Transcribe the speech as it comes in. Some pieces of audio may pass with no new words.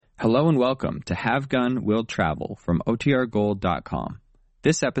Hello and welcome to Have Gun Will Travel from OTRGold.com.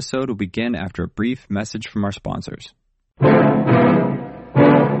 This episode will begin after a brief message from our sponsors. You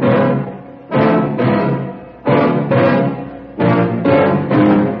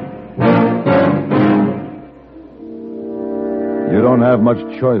don't have much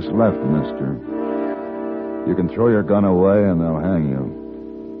choice left, mister. You can throw your gun away and they'll hang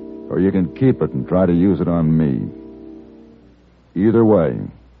you. Or you can keep it and try to use it on me. Either way,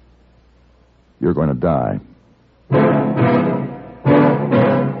 you're going to die.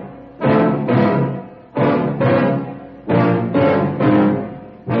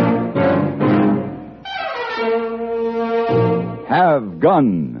 Have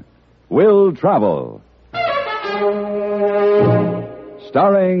Gun Will Travel.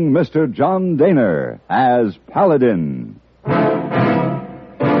 Starring Mr. John Dehner as Paladin.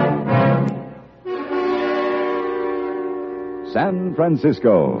 San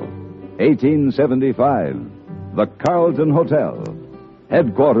Francisco, 1875. The Carlton Hotel,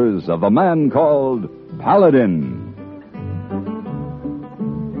 headquarters of a man called Paladin.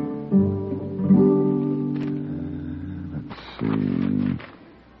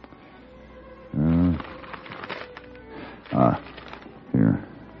 Here.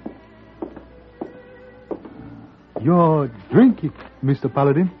 You're drinking, Mr.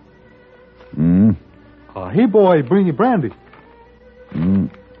 Paladin. Hmm? Hey, boy, bring you brandy. Hmm?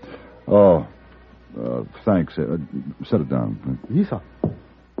 Oh, thanks. Set it down. Yes, sir.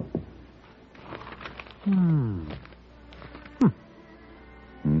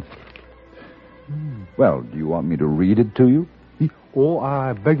 Well, do you want me to read it to you? Oh,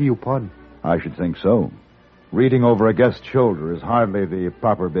 I beg your pardon. I should think so. Reading over a guest's shoulder is hardly the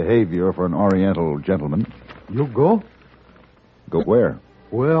proper behavior for an Oriental gentleman. You go? Go where?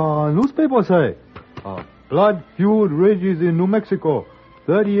 Well, newspaper say. Blood feud rages in New Mexico.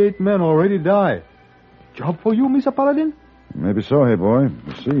 38 men already died. Job for you, Mr. Paladin? Maybe so, hey boy.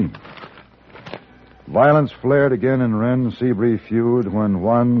 Let's see. Violence flared again in Wren-Seabury feud when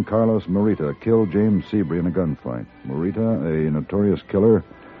Juan Carlos Morita killed James Seabury in a gunfight. Morita, a notorious killer,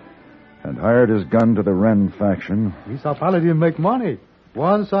 had hired his gun to the Wren faction. Mr. Paladin make money.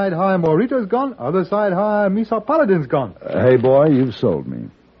 One side hire Morita's gun, other side hire Mr. Paladin's gun. Hey boy, you've sold me.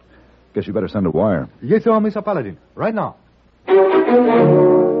 Guess you better send a wire. Yes, sir, Mr. Paladin. Right now.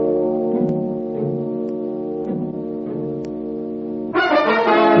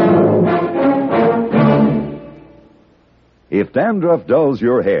 If dandruff dulls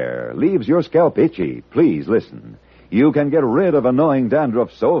your hair, leaves your scalp itchy, please listen. You can get rid of annoying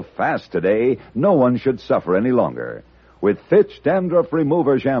dandruff so fast today, no one should suffer any longer. With Fitch Dandruff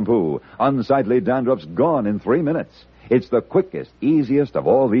Remover Shampoo, unsightly dandruff's gone in 3 minutes. It's the quickest, easiest of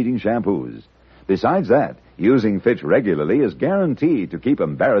all leading shampoos. Besides that, using Fitch regularly is guaranteed to keep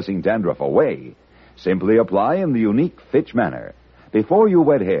embarrassing dandruff away. Simply apply in the unique Fitch manner. Before you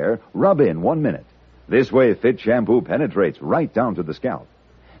wet hair, rub in 1 minute. This way, Fitch shampoo penetrates right down to the scalp.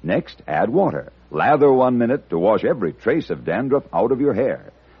 Next, add water. Lather 1 minute to wash every trace of dandruff out of your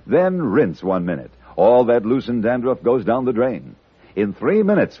hair. Then rinse 1 minute. All that loosened dandruff goes down the drain. In 3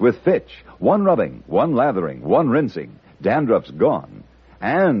 minutes with Fitch, 1 rubbing, 1 lathering, 1 rinsing, dandruff's gone.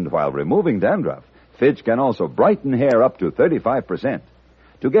 And while removing dandruff, Fitch can also brighten hair up to 35%.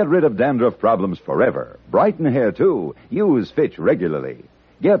 To get rid of dandruff problems forever, brighten hair too, use Fitch regularly.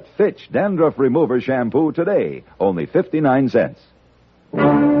 Get Fitch Dandruff Remover Shampoo today, only 59 cents.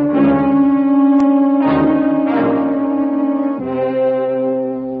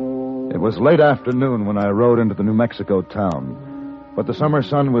 It was late afternoon when I rode into the New Mexico town, but the summer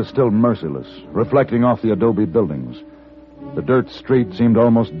sun was still merciless, reflecting off the adobe buildings. The dirt street seemed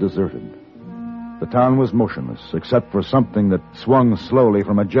almost deserted. The town was motionless, except for something that swung slowly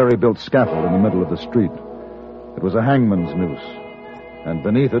from a jerry-built scaffold in the middle of the street. It was a hangman's noose, and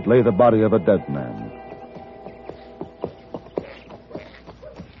beneath it lay the body of a dead man.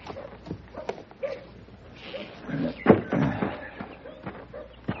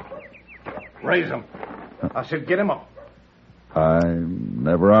 Raise him. I said get him up. I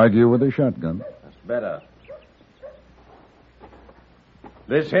never argue with a shotgun. That's better.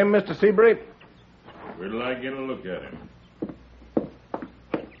 This him, Mr. Seabury? Wait till I get a look at him.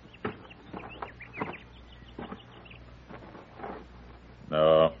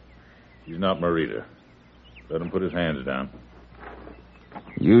 No, he's not Morita. Let him put his hands down.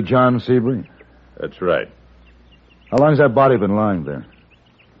 You John Seabury? That's right. How long's that body been lying there?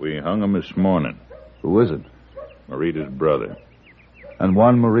 We hung him this morning. Who is it? Morita's brother. And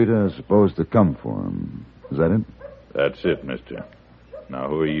Juan Morita is supposed to come for him. Is that it? That's it, mister. Now,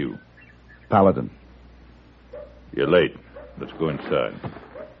 who are you? Paladin. You're late. Let's go inside.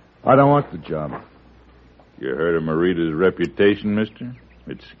 I don't want the job. You heard of Marita's reputation, mister?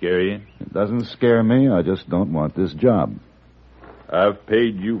 It scare you? It doesn't scare me. I just don't want this job. I've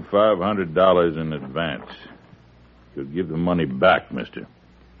paid you $500 in advance. You'll give the money back, mister.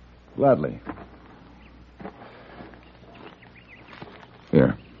 Gladly.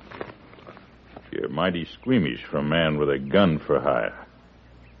 Here. You're mighty squeamish for a man with a gun for hire.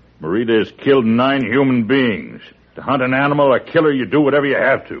 Marita has killed 9 human beings. To hunt an animal or kill her, you do whatever you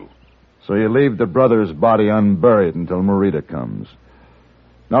have to. So you leave the brother's body unburied until Marita comes.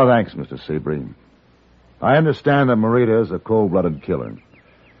 No thanks, Mr. Seabury. I understand that Marita is a cold-blooded killer.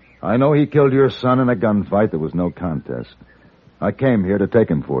 I know he killed your son in a gunfight that was no contest. I came here to take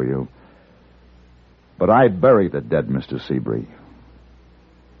him for you. But I'd bury the dead, Mr. Seabury.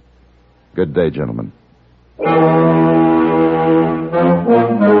 Good day, gentlemen.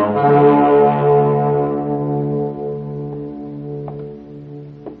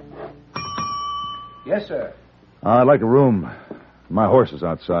 Yes, sir. I'd like a room. My horse is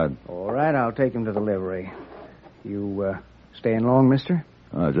outside. All right, I'll take him to the livery. You, staying long, mister?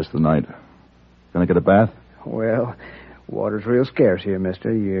 Just the night. Can I get a bath? Well, water's real scarce here,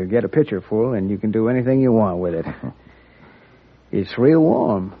 mister. You get a pitcher full, and you can do anything you want with it. It's real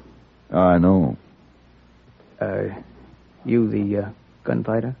warm. I know. You the,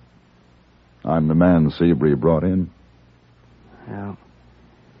 gunfighter? I'm the man Seabury brought in. Well,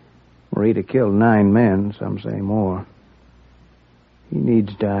 Marita killed 9 men, some say more. He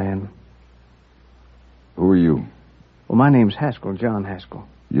needs dying. Who are you? Well, my name's Haskell, John Haskell.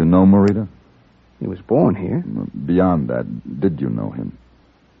 You know Marita? He was born here. Beyond that, did you know him?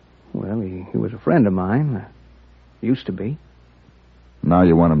 Well, he was a friend of mine. Used to be. Now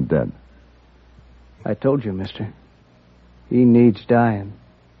you want him dead. I told you, mister. He needs dying.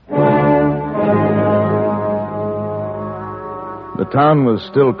 The town was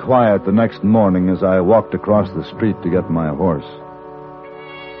still quiet the next morning as I walked across the street to get my horse.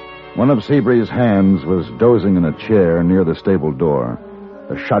 One of Seabury's hands was dozing in a chair near the stable door,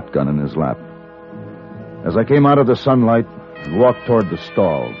 a shotgun in his lap. As I came out of the sunlight and walked toward the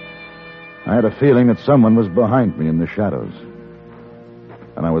stall, I had a feeling that someone was behind me in the shadows.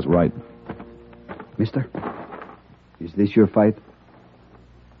 And I was right. Mister, is this your fight?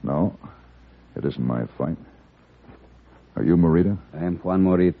 No, it isn't my fight. Are you Marita? I am Juan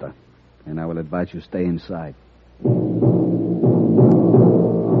Morita, and I will advise you stay inside.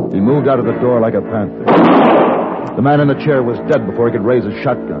 He moved out of the door like a panther. The man in the chair was dead before he could raise his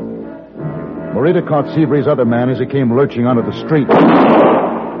shotgun. Marita caught Seabury's other man as he came lurching onto the street.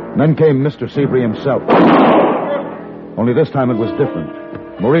 And then came Mr. Seabury himself. Only this time it was different.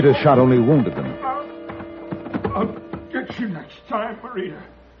 Marita's shot only wounded him. I'll get you next time, Marita.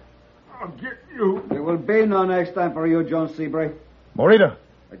 I'll get you. There will be no next time for you, John Seabury. Marita,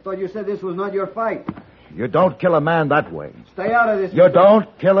 I thought you said this was not your fight. you don't kill a man that way. Stay out of this. You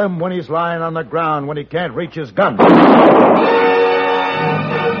don't kill him when he's lying on the ground, when he can't reach his gun.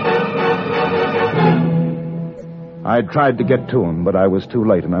 I tried to get to him, but I was too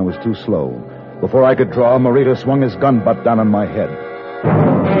late and I was too slow. Before I could draw, Marita swung his gun butt down on my head.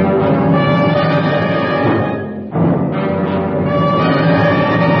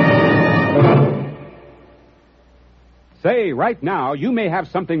 Say, right now, you may have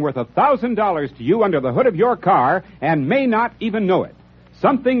something worth $1,000 to you under the hood of your car and may not even know it.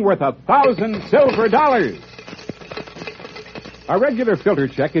 Something worth 1,000 silver dollars. A regular filter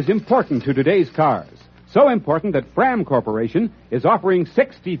check is important to today's cars. So important that Fram Corporation is offering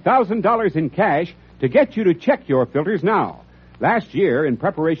 $60,000 in cash to get you to check your filters now. Last year, in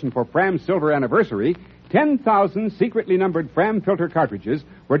preparation for Fram's silver anniversary, 10,000 secretly numbered Fram filter cartridges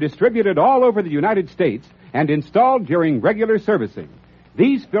were distributed all over the United States and installed during regular servicing.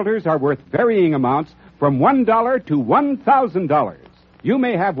 These filters are worth varying amounts from $1 to $1,000. You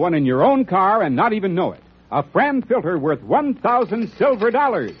may have one in your own car and not even know it. A Fram filter worth 1,000 silver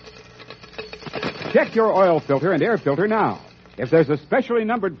dollars. Check your oil filter and air filter now. If there's a specially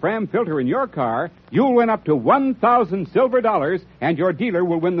numbered Fram filter in your car, you'll win up to 1,000 silver dollars, and your dealer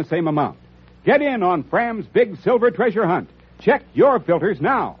will win the same amount. Get in on Fram's big silver treasure hunt. Check your filters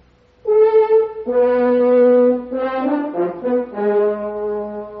now.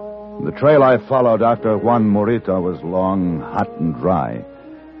 The trail I followed after Juan Morita was long, hot, and dry.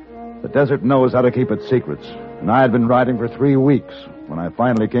 The desert knows how to keep its secrets, and I had been riding for 3 weeks when I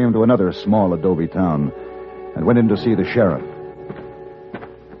finally came to another small adobe town and went in to see the sheriff.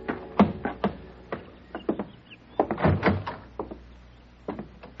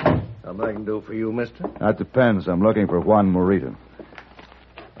 Something I can do for you, mister? That depends. I'm looking for Juan Morita.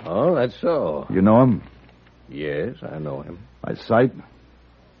 Oh, that's so. You know him? Yes, I know him. By sight?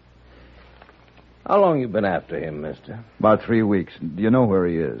 How long you been after him, mister? About 3 weeks. Do you know where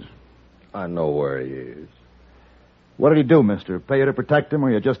he is? I know where he is. What did he do, mister? Pay you to protect him,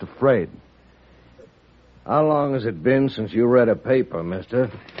 or you're just afraid? How long has it been since you read a paper,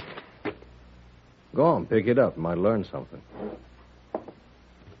 mister? Go on, pick it up. Might learn something.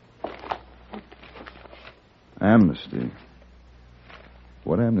 Amnesty.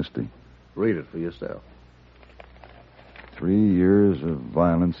 What amnesty? Read it for yourself. 3 years of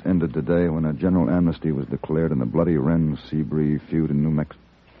violence ended today when a general amnesty was declared in the bloody Wren-Seabury feud in New Mexico.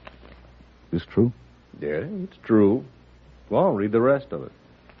 Is this true? Yeah, it's true. Go on, read the rest of it.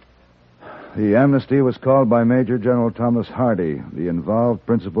 The amnesty was called by Major General Thomas Hardy. The involved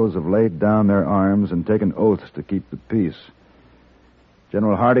principals have laid down their arms and taken oaths to keep the peace.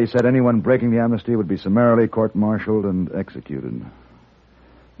 General Hardy said anyone breaking the amnesty would be summarily court-martialed and executed.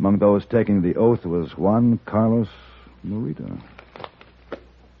 Among those taking the oath was Juan Carlos Morita.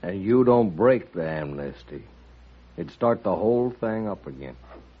 And you don't break the amnesty. It'd start the whole thing up again.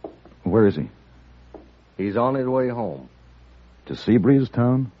 Where is he? He's on his way home. To Seabreeze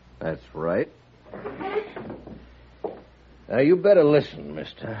Town? That's right. Now, you better listen,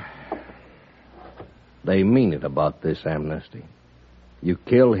 mister. They mean it about this amnesty. You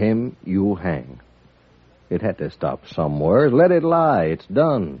kill him, you hang. It had to stop somewhere. Let it lie. It's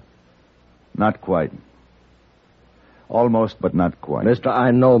done. Not quite. Almost, but not quite. Mister,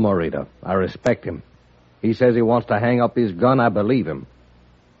 I know Morita. I respect him. He says he wants to hang up his gun. I believe him.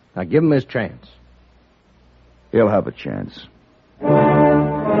 Now, give him his chance. He'll have a chance.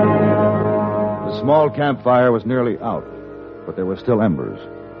 The small campfire was nearly out, but there were still embers.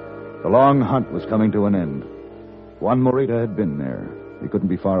 The long hunt was coming to an end. Juan Morita had been there. He couldn't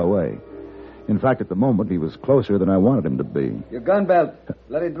be far away. In fact, at the moment, he was closer than I wanted him to be. Your gun belt.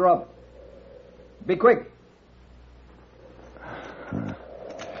 Let it drop. Be quick.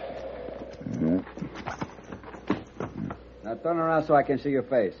 Now turn around so I can see your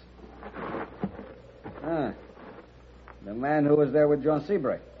face. The man who was there with John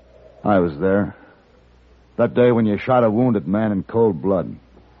Seabray. I was there. That day when you shot a wounded man in cold blood.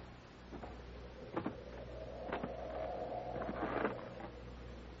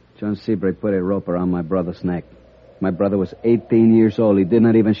 John Seabray put a rope around my brother's neck. My brother was 18 years old. He did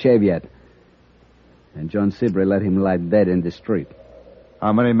not even shave yet. And John Seabray let him lie dead in the street.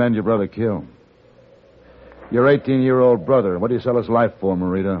 How many men did your brother kill? Your 18-year-old brother. What do you sell his life for,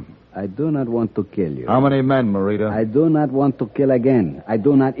 Morita? I do not want to kill you. How many men, Morita? I do not want to kill again. I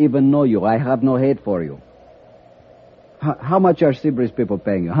do not even know you. I have no hate for you. How much are Seabray's people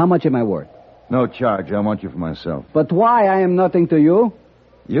paying you? How much am I worth? No charge. I want you for myself. But why? I am nothing to you.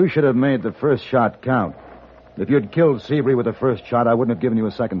 You should have made the first shot count. If you'd killed Seabray with the first shot, I wouldn't have given you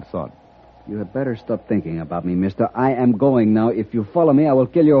a second thought. You had better stop thinking about me, mister. I am going now. If you follow me, I will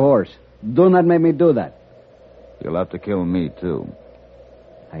kill your horse. Do not make me do that. You'll have to kill me, too.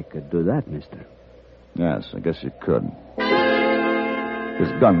 I could do that, mister. Yes, I guess you could.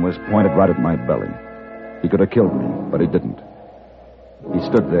 His gun was pointed right at my belly. He could have killed me, but he didn't. He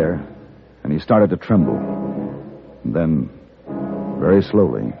stood there, and he started to tremble. And then, very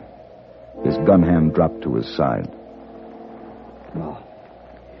slowly, his gun hand dropped to his side. No.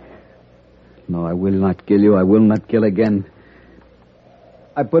 No, I will not kill you. I will not kill again.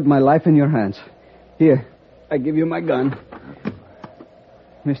 I put my life in your hands. Here, I give you my gun.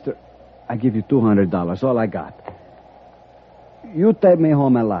 Mister, I give you $200, all I got. You take me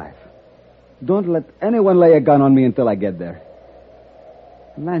home alive. Don't let anyone lay a gun on me until I get there.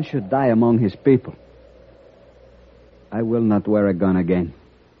 A man should die among his people. I will not wear a gun again.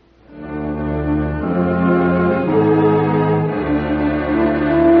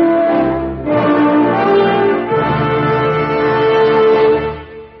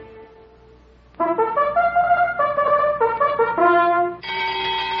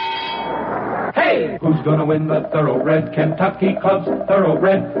 Who's gonna win the Thoroughbred Kentucky Club's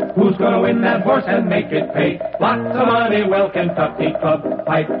Thoroughbred? Who's gonna win that horse and make it pay? Lots of money, well, Kentucky Club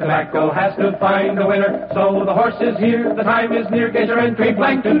Pipe Tobacco has to find a winner. So the horse is here, the time is near, get your entry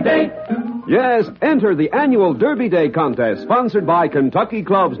blank today. Yes, enter the annual Derby Day contest sponsored by Kentucky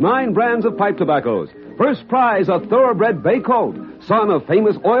Club's 9 brands of pipe tobaccos. First prize, a Thoroughbred Bay Colt, son of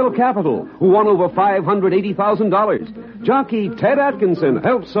famous oil capital, who won over $580,000. Jockey Ted Atkinson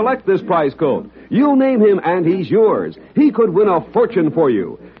helped select this prize colt. You name him and he's yours. He could win a fortune for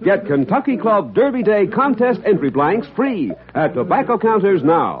you. Get Kentucky Club Derby Day contest entry blanks free at tobacco counters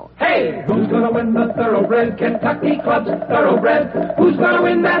now. Hey, who's gonna win the Thoroughbred Kentucky Club's Thoroughbred? Who's gonna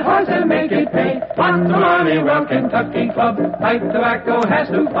win that horse and make it pay? Lots of money, well, Kentucky Club Pipe Tobacco has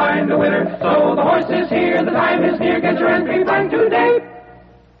to find a winner. So the horse is here, the time is near, get your entry blank today.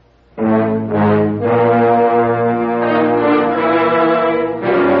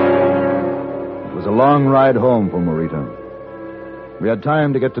 ride home for Morita. We had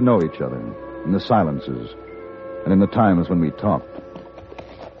time to get to know each other in the silences and in the times when we talked.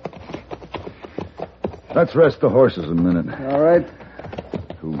 Let's rest the horses a minute. All right.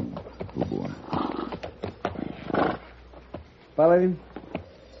 Oh, boy. Paladin,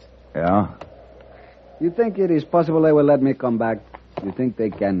 Yeah? you think it is possible they will let me come back? You think they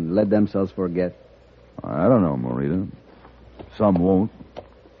can let themselves forget? I don't know, Morita. Some won't.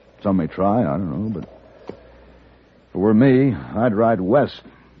 Some may try, I don't know, but if it were me, I'd ride west.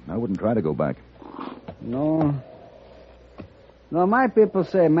 I wouldn't try to go back. No. No, my people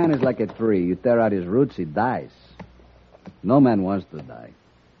say a man is like a tree. You tear out his roots, he dies. No man wants to die.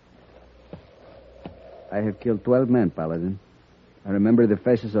 I have killed 12 men, Paladin. I remember the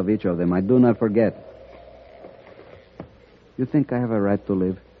faces of each of them. I do not forget. You think I have a right to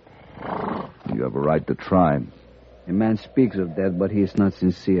live? You have a right to try. A man speaks of death, but he is not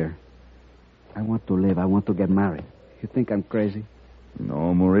sincere. I want to live. I want to get married. You think I'm crazy?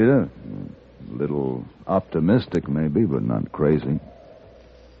 No, Morita. A little optimistic, maybe, but not crazy.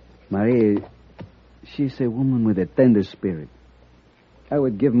 Maria, she's a woman with a tender spirit. I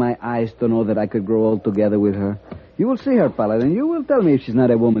would give my eyes to know that I could grow old together with her. You will see her, Paladin. You will tell me if she's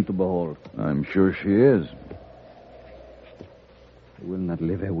not a woman to behold. I'm sure she is. I will not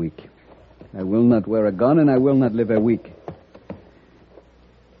live a week. I will not wear a gun, and I will not live a week.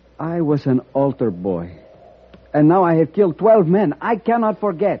 I was an altar boy, and now I have killed 12 men. I cannot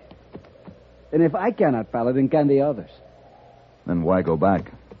forget. And if I cannot, Paladin, can the others? Then why go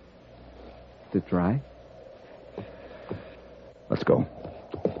back? To try? Let's go.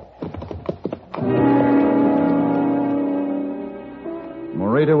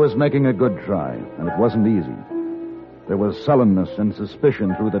 Morita was making a good try, and it wasn't easy. There was sullenness and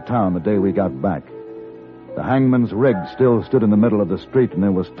suspicion through the town the day we got back. The hangman's rig still stood in the middle of the street, and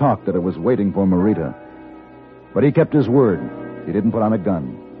there was talk that it was waiting for Morita. But he kept his word. He didn't put on a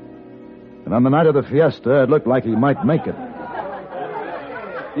gun. And on the night of the fiesta, it looked like he might make it.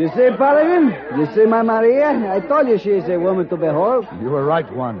 You see, Paladin? You see my Maria? I told you she is a woman to behold. You were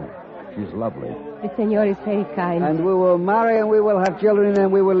right, Juan. She's lovely. The senor is very kind. And we will marry and we will have children and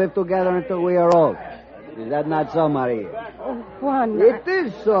we will live together until we are old. Is that not so, Maria? Oh, Juan. It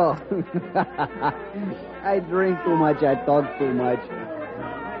is so. I drink too much. I talk too much.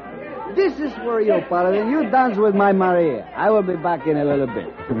 This is for you, Paladin. You dance with my Maria. I will be back in a little bit.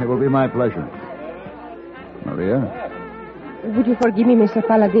 It will be my pleasure. Maria? Would you forgive me, Mr.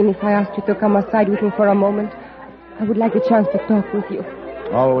 Paladin, if I asked you to come aside with me for a moment? I would like a chance to talk with you.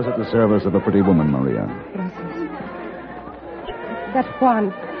 Always at the service of a pretty woman, Maria. Gracias. That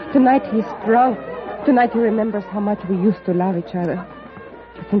Juan, tonight he is drunk. Tonight he remembers how much we used to love each other.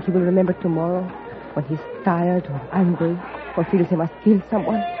 Do you think he will remember tomorrow when he's tired or angry or feels he must kill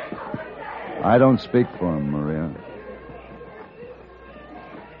someone? I don't speak for him, Maria.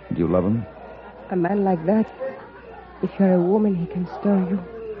 Do you love him? A man like that, if you're a woman, he can stir you.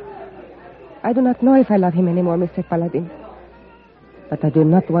 I do not know if I love him anymore, Mr. Paladin. But I do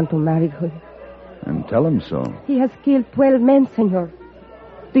not want to marry him. And tell him so. He has killed 12 men, senor.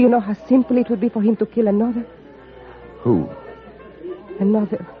 Do you know how simple it would be for him to kill another? Who?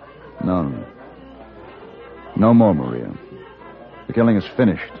 Another. No. No more, Maria. The killing is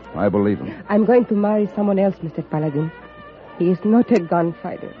finished. I believe him. I'm going to marry someone else, Mr. Paladin. He is not a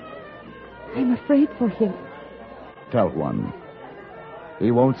gunfighter. I'm afraid for him. Tell Juan.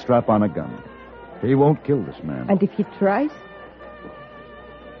 He won't strap on a gun. He won't kill this man. And if he tries?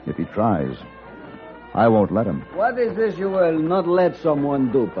 If he tries, I won't let him. What is this you will not let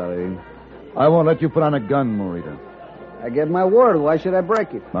someone do, Paladin? I won't let you put on a gun, Morita. I give my word. Why should I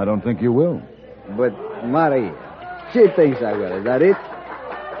break it? I don't think you will. But Maria, she thinks I will. Is that it?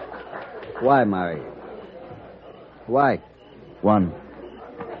 Why, Maria? Why? Juan.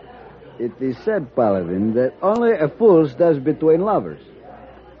 It is said, Paladin, that only a fool stands between lovers.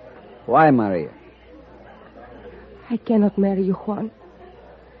 Why, Maria? I cannot marry you, Juan.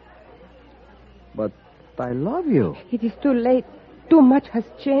 But I love you. It is too late. Too much has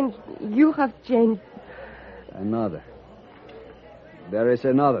changed. You have changed. Another. There is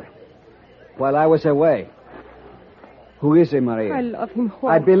another. While I was away. Who is he, Maria? I love him,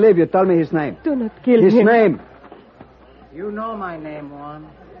 Juan. I believe you. Tell me his name. Do not kill his him. His name. You know my name, Juan.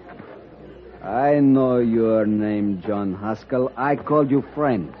 I know your name, John Haskell. I called you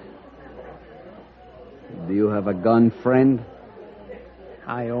friend. Do you have a gun, friend?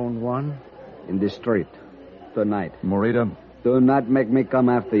 I own one. In the street. Tonight. Morita. Do not make me come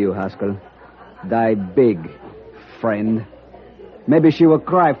after you, Haskell. Die big, friend. Maybe she will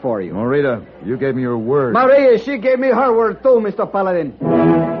cry for you. Morita, you gave me your word. Maria, she gave me her word too, Mr. Paladin.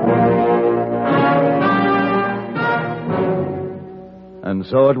 And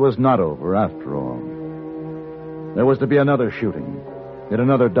so it was not over after all. There was to be another shooting in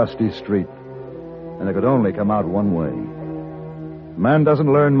another dusty street, and it could only come out one way. A man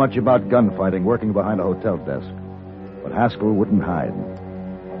doesn't learn much about gunfighting working behind a hotel desk, but Haskell wouldn't hide.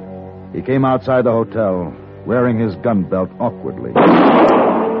 He came outside the hotel, wearing his gun belt awkwardly.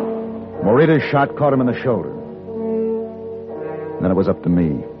 Morita's shot caught him in the shoulder. Then it was up to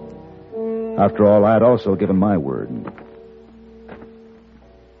me. After all, I had also given my word.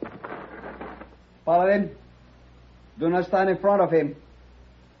 Paladin, do not stand in front of him.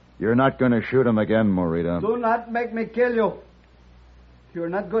 You're not going to shoot him again, Morita. Do not make me kill you. You're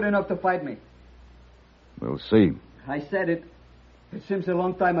not good enough to fight me. We'll see. I said it. It seems a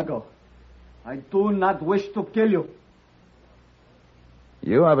long time ago. I do not wish to kill you.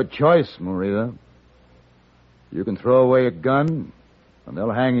 You have a choice, Morita. You can throw away a gun, and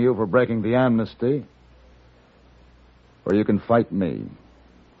they'll hang you for breaking the amnesty. Or you can fight me.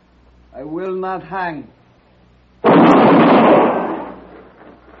 I will not hang. He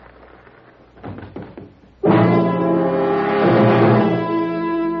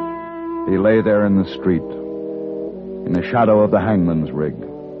lay there in the street, in the shadow of the hangman's rig.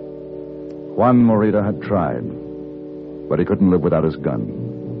 Juan Morita had tried, but he couldn't live without his gun.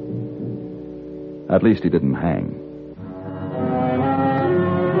 At least he didn't hang.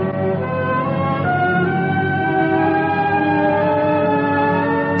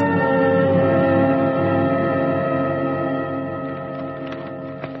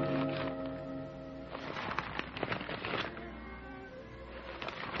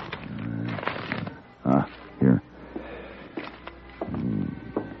 Here.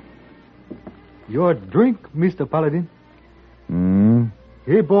 Your drink, Mr. Paladin. Hmm?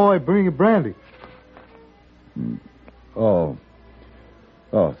 Hey, boy, bring a brandy. Oh.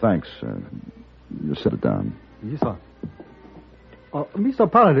 Oh, thanks. Just sit it down. Yes, sir.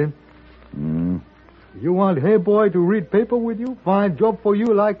 Mr. Paladin. You want Hey Boy to read paper with you? Fine job for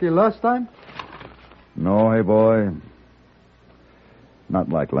you like the last time? No, hey, boy. Not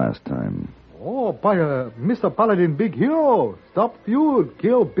like last time. Oh, but Mr. Paladin, big hero. Stop feud,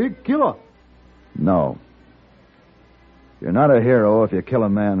 kill big killer. No. You're not a hero if you kill a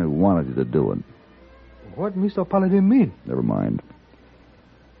man who wanted you to do it. What Mr. Paladin mean? Never mind.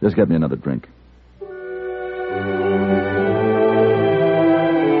 Just get me another drink.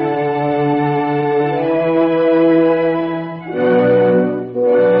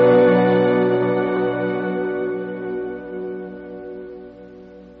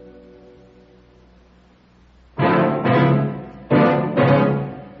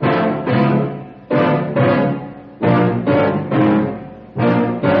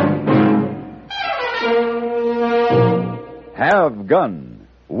 Have Gun,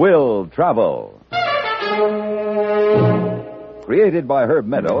 Will Travel. Created by Herb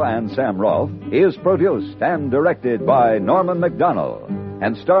Meadow and Sam Rolfe, is produced and directed by Norman MacDonald,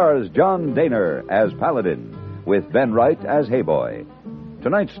 and stars John Daner as Paladin, with Ben Wright as Hey Boy.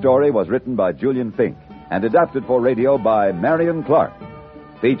 Tonight's story was written by Julian Fink and adapted for radio by Marion Clark.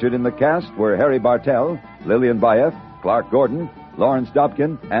 Featured in the cast were Harry Bartell, Lillian Bayef, Clark Gordon, Lawrence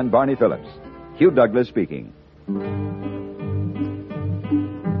Dobkin, and Barney Phillips. Hugh Douglas speaking.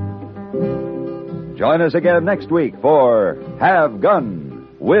 Join us again next week for Have Gun,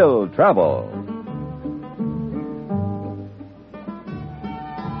 Will Travel.